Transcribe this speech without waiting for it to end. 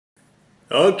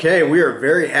Okay, we are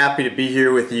very happy to be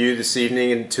here with you this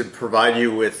evening and to provide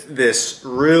you with this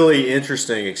really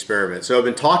interesting experiment. So I've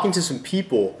been talking to some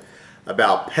people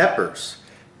about peppers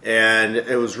and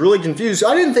it was really confused.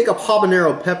 I didn't think a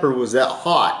habanero pepper was that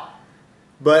hot,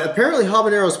 but apparently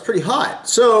habanero is pretty hot.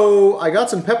 So I got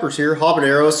some peppers here: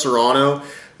 habanero, serrano,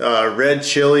 red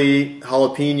chili,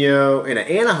 jalapeno, and an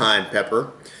Anaheim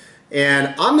pepper.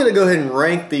 And I'm going to go ahead and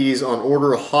rank these on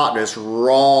order of hotness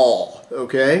raw,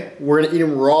 okay? We're going to eat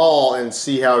them raw and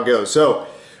see how it goes. So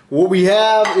what we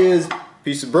have is a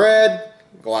piece of bread,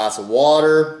 a glass of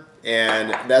water, and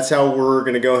that's how we're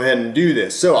going to go ahead and do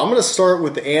this. So I'm going to start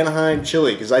with the Anaheim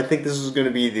chili because I think this is going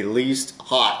to be the least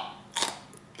hot.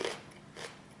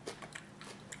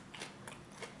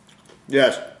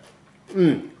 Yes.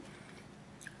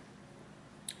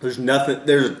 There's nothing,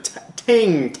 there's a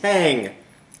tang.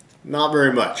 Not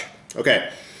very much.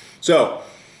 Okay, so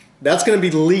that's going to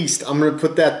be least. I'm going to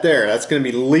put that there. That's going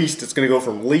to be least. It's going to go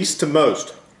from least to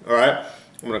most. All right,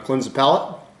 I'm going to cleanse the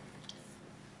palate.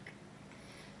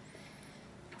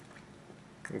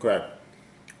 Okay.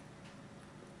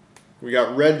 We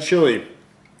got red chili.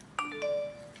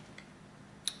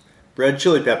 Red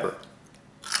chili pepper.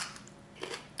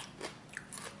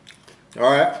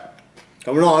 All right,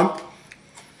 coming on.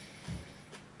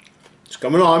 It's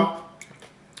coming on.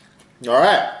 All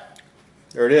right,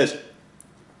 there it is.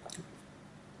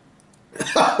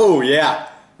 Oh yeah.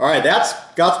 All right, that's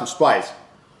got some spice.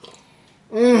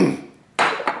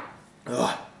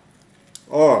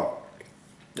 Oh,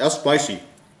 that's spicy.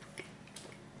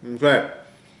 Okay,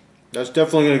 that's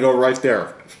definitely gonna go right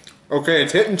there. Okay,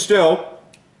 it's hitting still.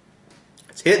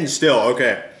 It's hitting still.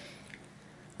 Okay.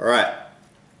 All right.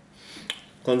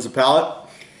 Cleanse the palate.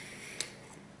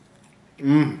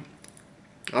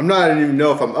 I don't even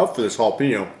know if I'm up for this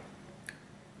jalapeno.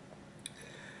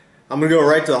 I'm going to go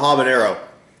right to the habanero.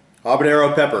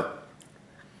 Habanero pepper.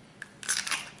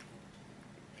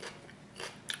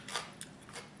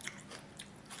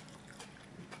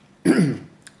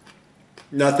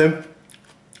 Nothing.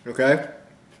 Okay.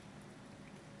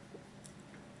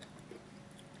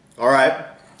 All right.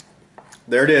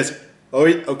 There it is. Oh,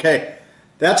 okay.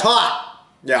 That's hot.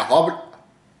 Yeah,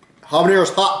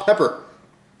 habanero's hot pepper.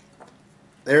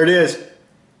 There it is.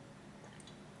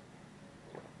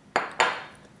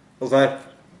 Okay.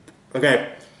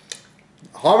 Okay.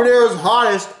 Habanero is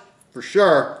hottest for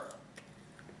sure.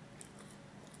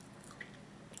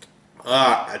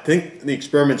 I think the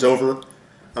experiment's over.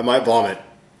 I might vomit.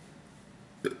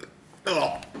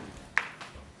 Oh.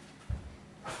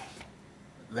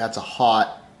 That's a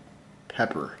hot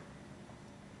pepper.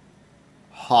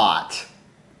 Hot.